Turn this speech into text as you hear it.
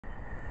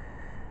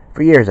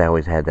For years I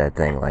always had that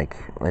thing. Like,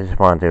 I just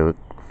wanted to.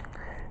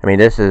 I mean,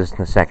 this is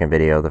the second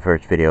video. The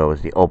first video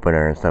was the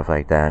opener and stuff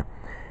like that.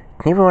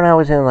 Even when I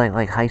was in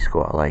like high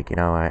school, like, you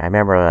know, I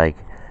remember like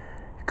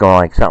going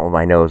like something with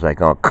my nose, like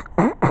going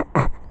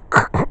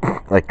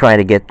like trying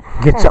to get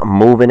something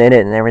moving in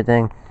it and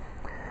everything.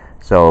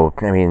 So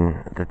I mean,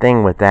 the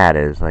thing with that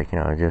is like, you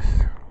know, just,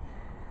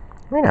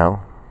 you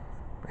know,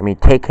 I mean,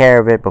 take care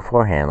of it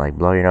beforehand, like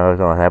blow your nose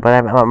and all that.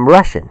 But I'm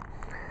Russian.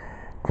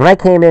 When I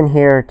came in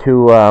here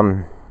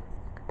to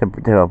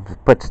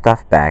put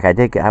stuff back, I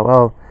did.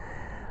 Well,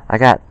 I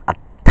got a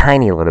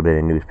tiny little bit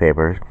of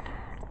newspapers,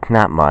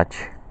 not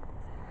much.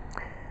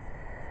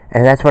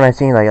 And that's when I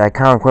seen like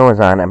Colin Quinn was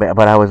on,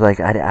 but I was like,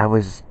 I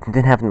was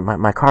didn't have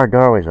my car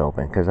door was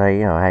open because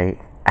I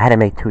had to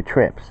make 2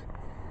 trips,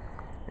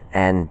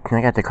 and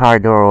I got the car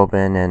door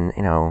open, and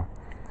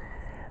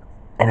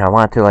and I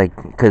want to, like,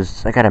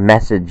 because I got a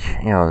message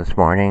this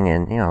morning,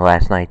 and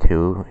last night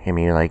too. I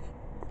mean, like,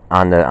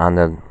 on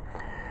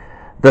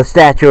the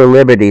Statue of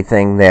Liberty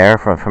thing there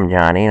from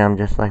Johnny, and I'm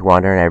just like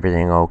wondering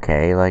everything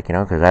okay, like,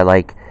 because I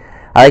like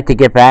to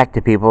get back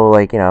to people,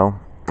 like,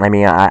 I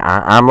mean,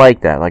 I'm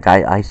like that. Like,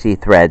 I see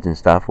threads and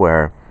stuff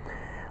where,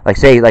 like,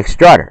 say, like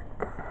Strutter,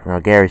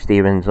 Gary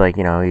Stevens, like,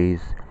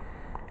 he's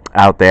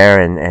out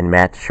there, and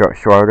Matt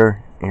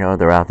Schroeder,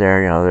 they're out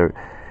there,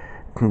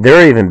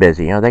 they're even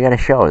busy, they got a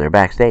show, they're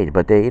backstage,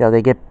 but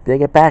they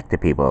get back to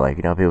people, like,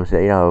 people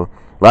say,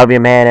 love you,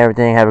 man,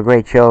 everything, have a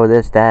great show,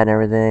 this, that, and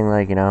everything,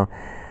 like,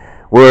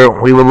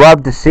 we would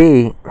love to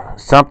see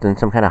some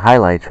kind of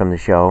highlights from the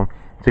show.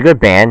 It's a good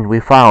band. We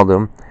followed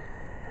them.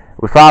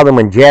 We followed them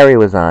when Jerry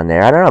was on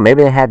there. I don't know.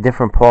 Maybe they have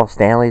different Paul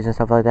Stanleys and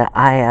stuff like that.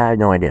 I have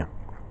no idea.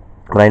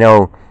 But I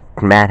know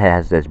Matt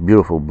has this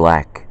beautiful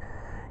black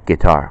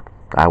guitar.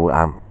 I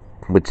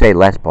would say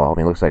Les Paul. I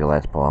mean, it looks like a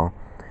Les Paul.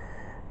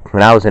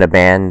 When I was in a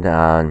band,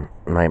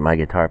 my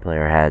guitar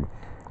player had,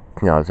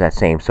 it's that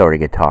same sort of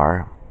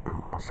guitar.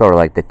 Sort of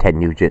like the Ted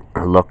Nugent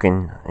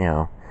looking,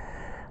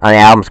 on the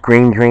album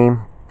Screen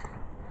Dream,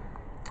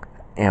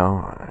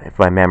 if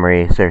my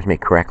memory serves me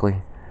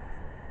correctly.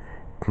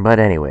 But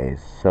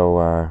anyways, so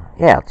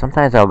yeah,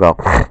 sometimes I'll go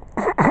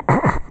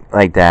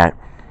like that,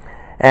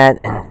 and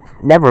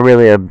never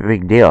really a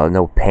big deal.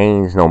 No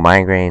pains, no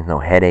migraines, no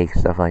headaches,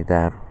 stuff like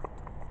that.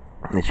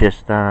 It's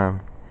just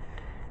I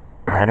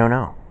don't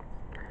know.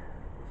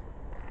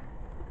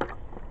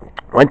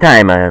 One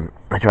time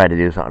I tried to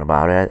do something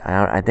about it.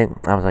 I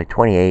think I was like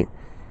 28,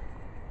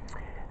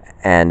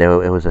 and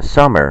it was a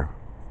summer.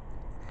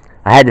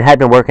 I had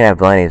been working at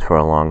Valenti's for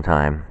a long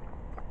time,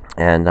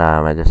 and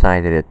I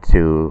decided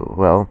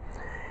to,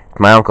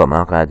 my uncle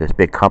had this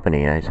big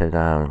company, and I said,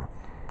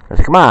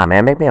 come on,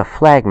 man, make me a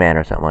flagman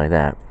or something like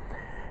that.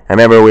 I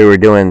remember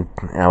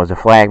I was a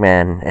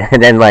flagman,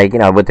 and then, like,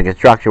 with the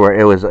construction work,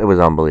 it was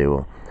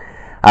unbelievable.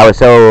 I was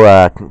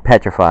so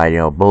petrified,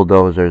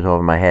 bulldozers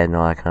over my head and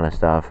all that kind of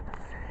stuff,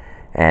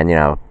 and,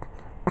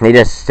 they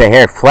just say,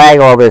 here, flag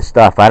all this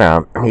stuff, I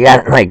don't know, you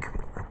got,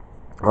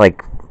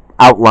 like,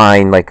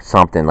 outline, like,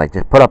 something, like,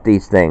 just put up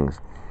these things.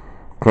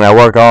 And I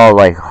worked all,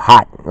 like,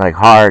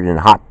 hard and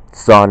hot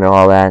sun and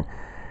all that.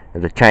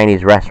 There's a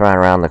Chinese restaurant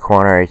around the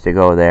corner. I used to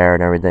go there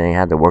and everything. I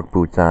had the work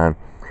boots on.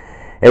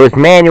 It was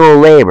manual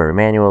labor,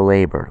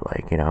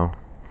 like,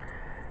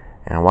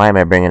 And why am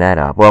I bringing that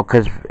up? Well,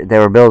 because they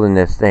were building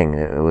this thing.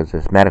 It was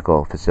this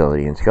medical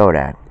facility in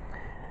Skodak.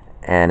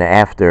 And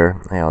after,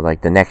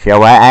 like, the next year,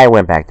 I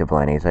went back to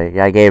Valenti's.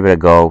 I gave it a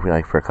go,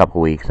 like, for a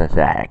couple weeks. And I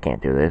said, I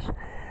can't do this.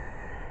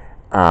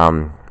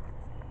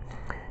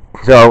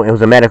 So it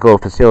was a medical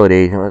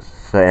facility, and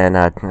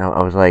I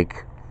was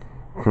like,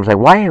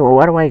 why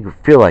do I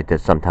feel like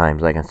this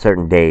sometimes, like on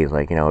certain days,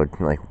 like,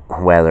 like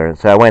weather. And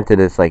so I went to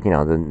this, like,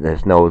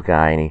 this nose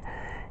guy, and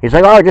he's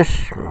like, oh,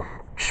 just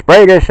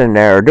spray this in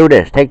there, or do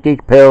this, take these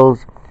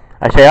pills.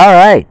 I say, all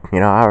right,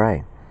 all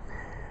right.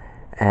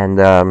 And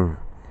I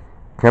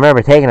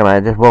remember taking them. I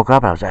just woke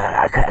up, and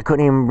I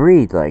couldn't even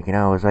breathe, like, it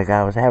was like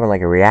I was having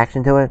like a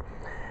reaction to it.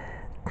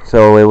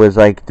 So it was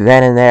like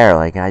then and there,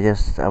 like I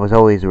was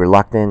always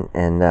reluctant,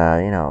 and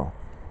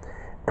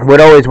would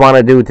always want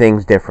to do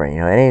things different.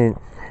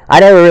 I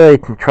never really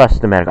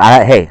trust the medical.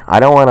 I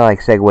don't want to,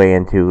 like, segue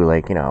into,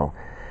 like,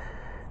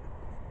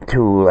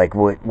 to, like,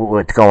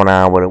 what's going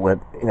on with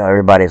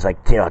everybody's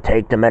like,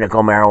 take the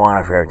medical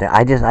marijuana for everything.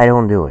 I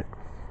don't do it.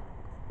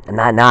 I'm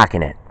not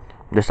knocking it.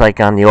 Just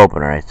like on the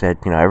opener, I said,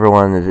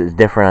 everyone is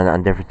different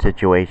on different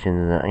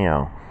situations,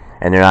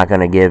 and they're not going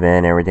to give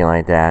in, everything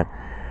like that.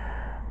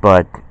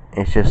 But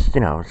it's just,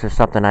 it's just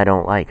something I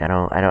don't like.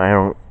 I'm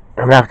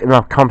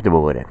not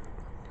comfortable with it.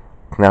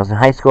 When I was in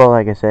high school,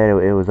 like I said,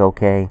 it was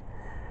okay.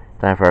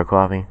 Time for a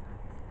coffee.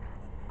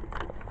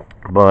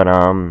 But,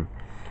 I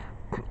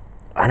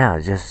know,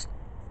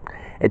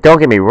 don't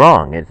get me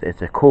wrong,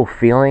 it's a cool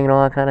feeling and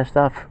all that kind of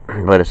stuff,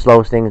 but it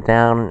slows things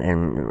down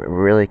and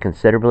really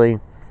considerably,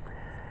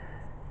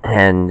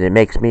 and it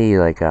makes me,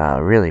 like,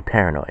 really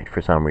paranoid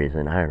for some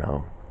reason. I don't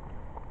know.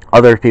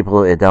 Other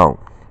people, it don't.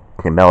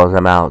 It mellows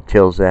them out,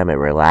 chills them, it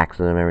relaxes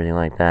them, everything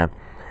like that.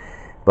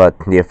 But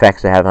the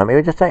effects they have on me,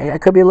 I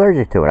could be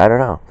allergic to it. I don't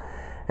know.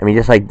 I mean,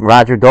 just like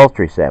Roger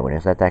Daltrey said when he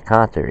was at that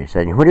concert. He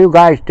said, "What are you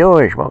guys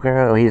doing?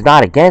 Smoking?" He's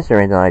not against it or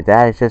anything like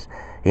that. It's just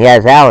he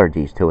has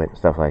allergies to it and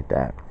stuff like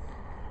that.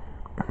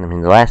 I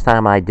mean, the last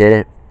time I did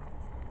it,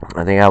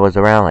 I think I was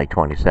around like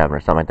 27 or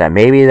something like that.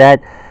 Maybe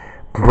that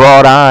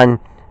brought on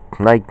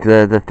like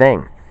the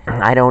thing.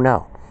 I don't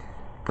know.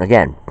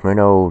 Again, we're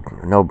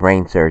no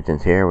brain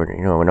surgeons here.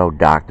 We're no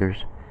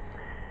doctors.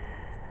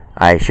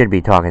 I should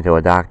be talking to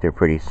a doctor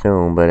pretty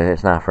soon, but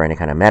it's not for any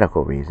kind of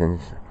medical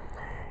reasons.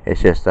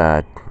 It's just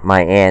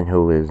my aunt,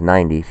 who is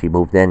 90. She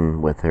moved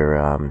in with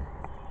her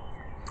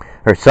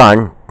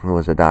son, who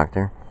was a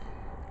doctor,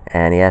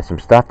 and he had some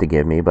stuff to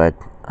give me, but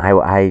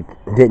I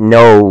didn't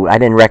know. I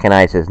didn't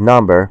recognize his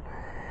number.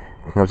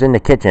 I was in the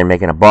kitchen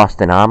making a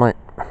Boston omelet,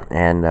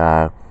 and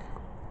I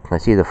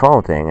see the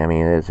phone thing. I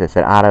mean, it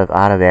said out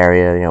of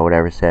area,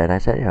 whatever it said. And I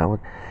said,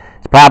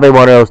 it's probably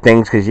one of those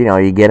things because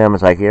you get them.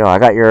 It's like, I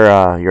got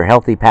your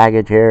healthy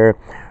package here.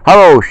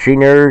 Hello,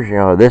 seniors.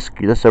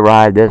 This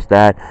arrived, this,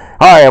 that.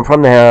 Hi, I'm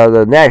from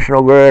the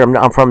National Grid.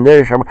 I'm from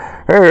this. I'm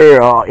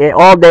here all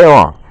day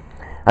long.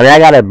 I mean, I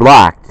got it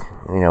blocked,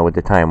 with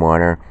the Time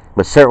Warner,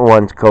 but certain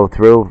ones go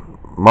through.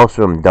 Most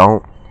of them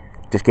don't.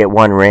 Just get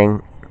one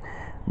ring.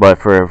 But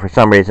for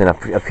some reason,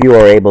 a few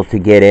are able to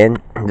get in,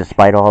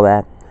 despite all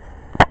that.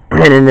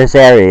 And in this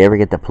area, you ever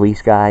get the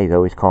police guy? He's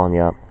always calling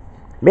you up.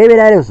 Maybe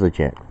that is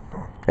legit.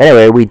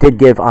 Anyway, we did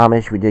give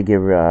homage. We did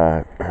give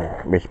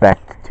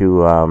respect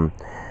to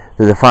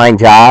the fine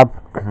job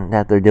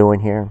that they're doing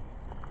here.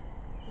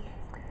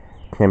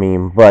 I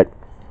mean, but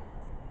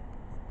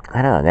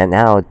I don't know.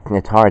 Now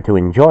it's hard to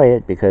enjoy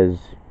it because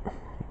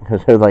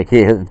they're like,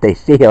 they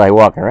see you like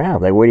walking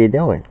around. Like, what are you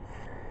doing?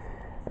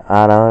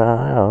 I don't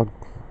know.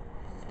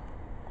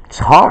 It's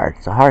hard.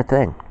 It's a hard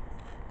thing.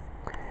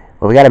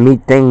 But we got to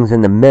meet things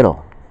in the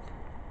middle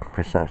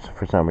for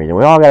some reason.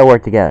 We all got to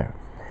work together.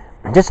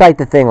 Just like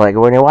the thing, like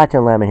when you're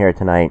watching Lemon here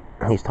tonight,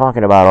 he's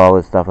talking about all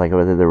this stuff, like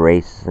whether the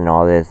race and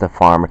all this, the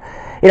farmer.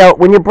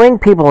 When you bring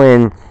people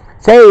in,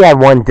 say you have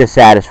one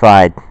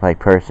dissatisfied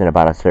person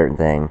about a certain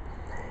thing,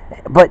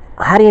 but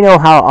how do you know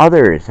how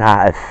others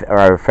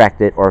are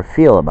affected or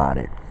feel about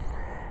it?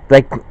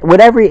 Like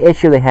with every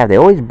issue they have, they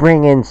always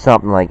bring in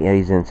something like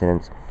these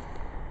incidents.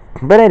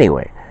 But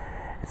anyway,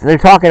 they're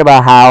talking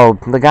about how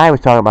the guy was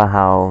talking about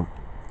how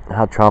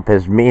Trump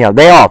is,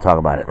 they all talk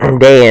about it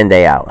day in,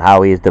 day out,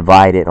 how he's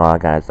divided and all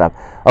that kind of stuff.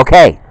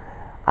 Okay,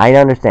 I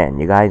understand.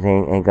 You guys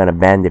ain't gonna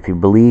bend if you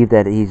believe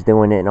that he's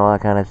doing it and all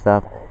that kind of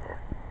stuff.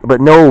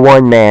 But no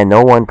one man,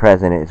 no one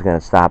president is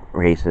gonna stop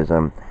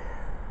racism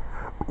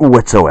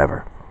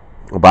whatsoever.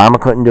 Obama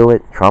couldn't do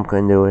it. Trump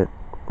couldn't do it.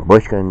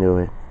 Bush couldn't do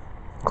it.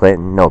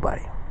 Clinton,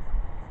 nobody.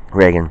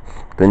 Reagan,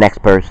 the next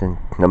person,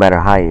 no matter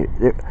how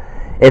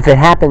if it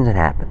happens, it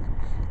happens,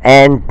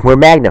 and we're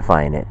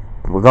magnifying it.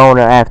 We're going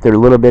after a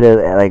little bit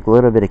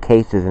of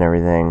cases and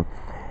everything,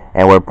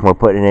 and we're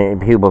putting it in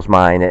people's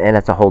mind, and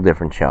that's a whole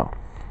different show.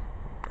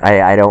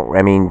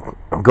 I mean,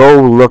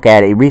 go look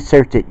at it,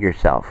 research it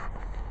yourself.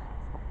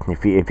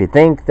 If you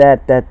think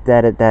that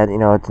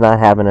it's not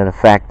having an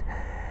effect,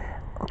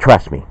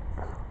 trust me.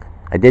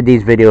 I did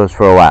these videos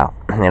for a while,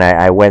 and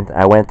I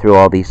went through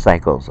all these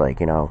cycles,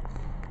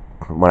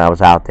 when I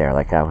was out there,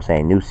 like I was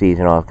saying, new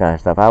season, all that kind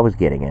of stuff. I was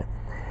getting it.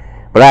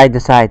 But I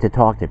decided to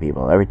talk to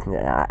people. I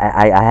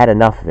had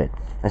enough of it.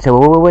 I said,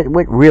 well,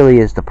 what really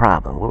is the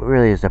problem? What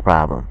really is the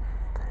problem?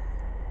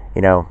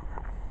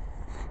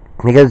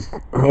 Because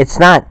it's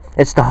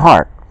the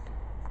heart.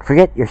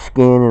 Forget your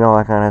skin and all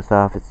that kind of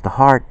stuff. It's the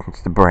heart.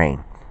 It's the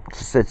brain.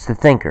 It's the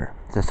thinker.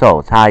 It's the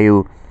soul. It's how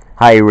you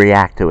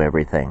react to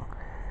everything.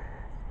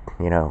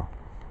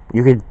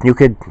 You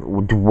could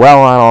dwell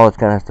on all this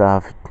kind of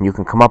stuff. You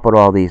can come up with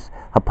all these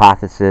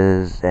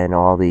hypotheses and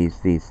all these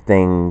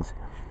things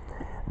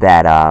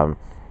that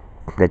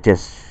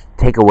just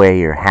take away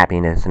your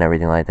happiness and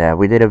everything like that.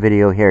 We did a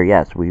video here,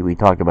 yes, we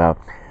talked about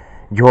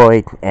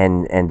joy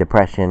and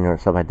depression or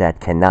stuff like that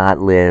cannot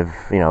live,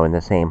 in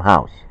the same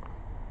house.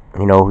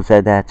 You know who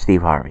said that?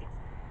 Steve Harvey.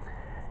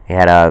 He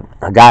had a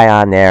guy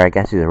on there, I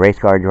guess he's a race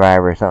car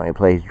driver or something, he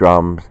plays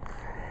drums,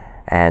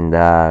 and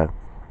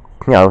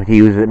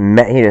he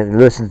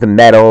listens to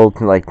metal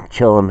to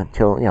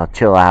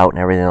chill out and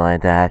everything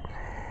like that.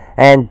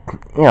 And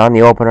in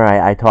the opener,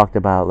 I talked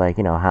about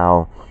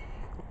how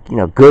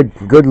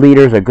good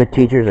leaders or good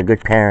teachers or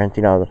good parents,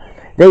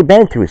 they've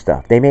been through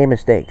stuff. They made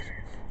mistakes.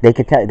 They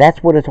can tell.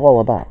 That's what it's all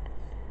about.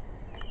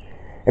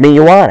 I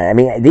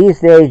mean, these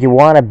days you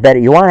want to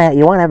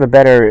have a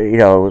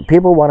better,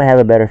 people want to have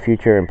a better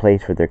future in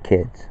place for their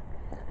kids.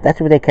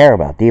 That's what they care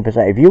about deep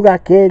inside. If you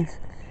got kids,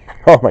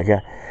 oh my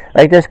God,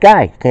 like this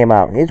guy came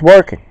out. He's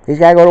working. He's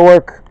got to go to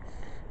work.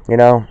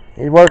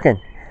 He's working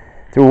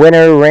through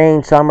winter,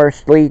 rain, summer,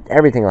 sleet,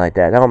 everything like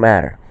that. Don't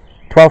matter.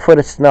 12 foot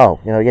of snow.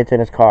 He gets in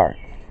his car.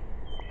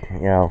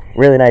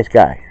 Really nice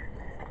guy.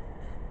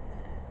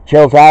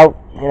 Chills out,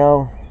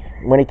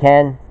 when he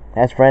can.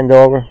 Has friends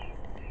over.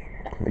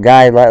 The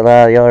guy the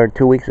other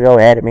 2 weeks ago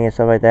had at me and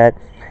stuff like that.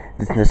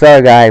 This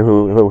other guy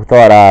who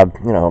thought,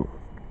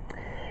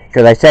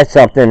 because I said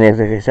something,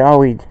 he said,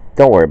 oh,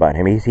 don't worry about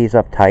him. He's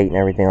uptight and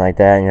everything like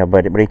that, you know.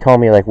 But he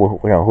told me like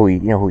who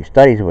he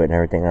studies with and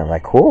everything. And I'm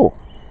like, cool.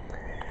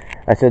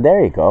 I said,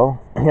 there you go.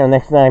 You know,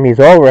 next time he's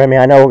over, I mean,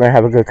 I know we're gonna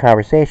have a good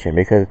conversation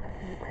because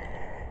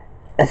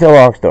it's a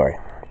long story.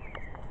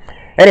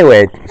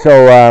 Anyway,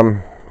 so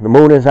the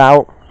moon is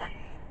out,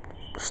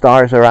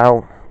 stars are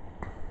out.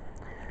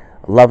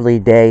 Lovely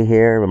day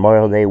here,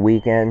 Memorial Day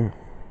weekend.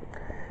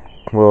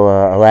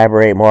 We'll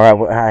elaborate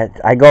more.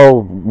 I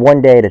go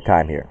one day at a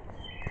time here.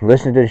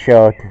 Listen to the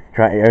show.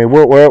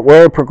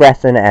 We're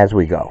progressing as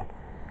we go.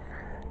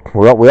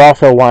 We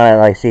also want to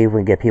like see if we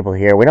can get people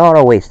here. We don't want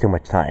to waste too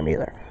much time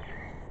either.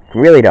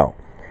 We really don't.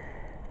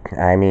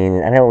 I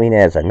mean, I don't mean it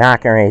as a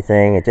knock or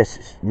anything. It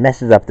just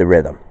messes up the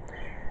rhythm.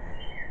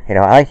 You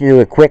know, I like to do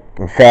it quick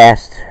and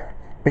fast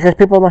because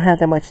people don't have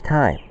that much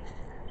time.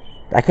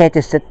 I can't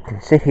just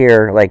sit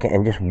here like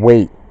and just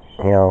wait.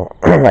 You know,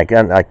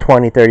 like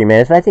 20, 30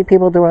 minutes. And I think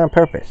people do it on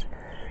purpose.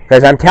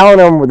 Because I'm telling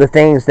them the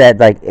things that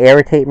like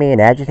irritate me and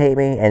agitate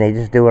me, and they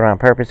just do it on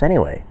purpose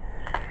anyway.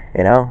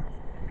 You know?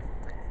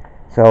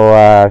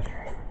 So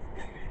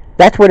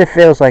that's what it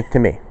feels like to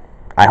me.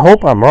 I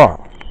hope I'm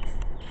wrong.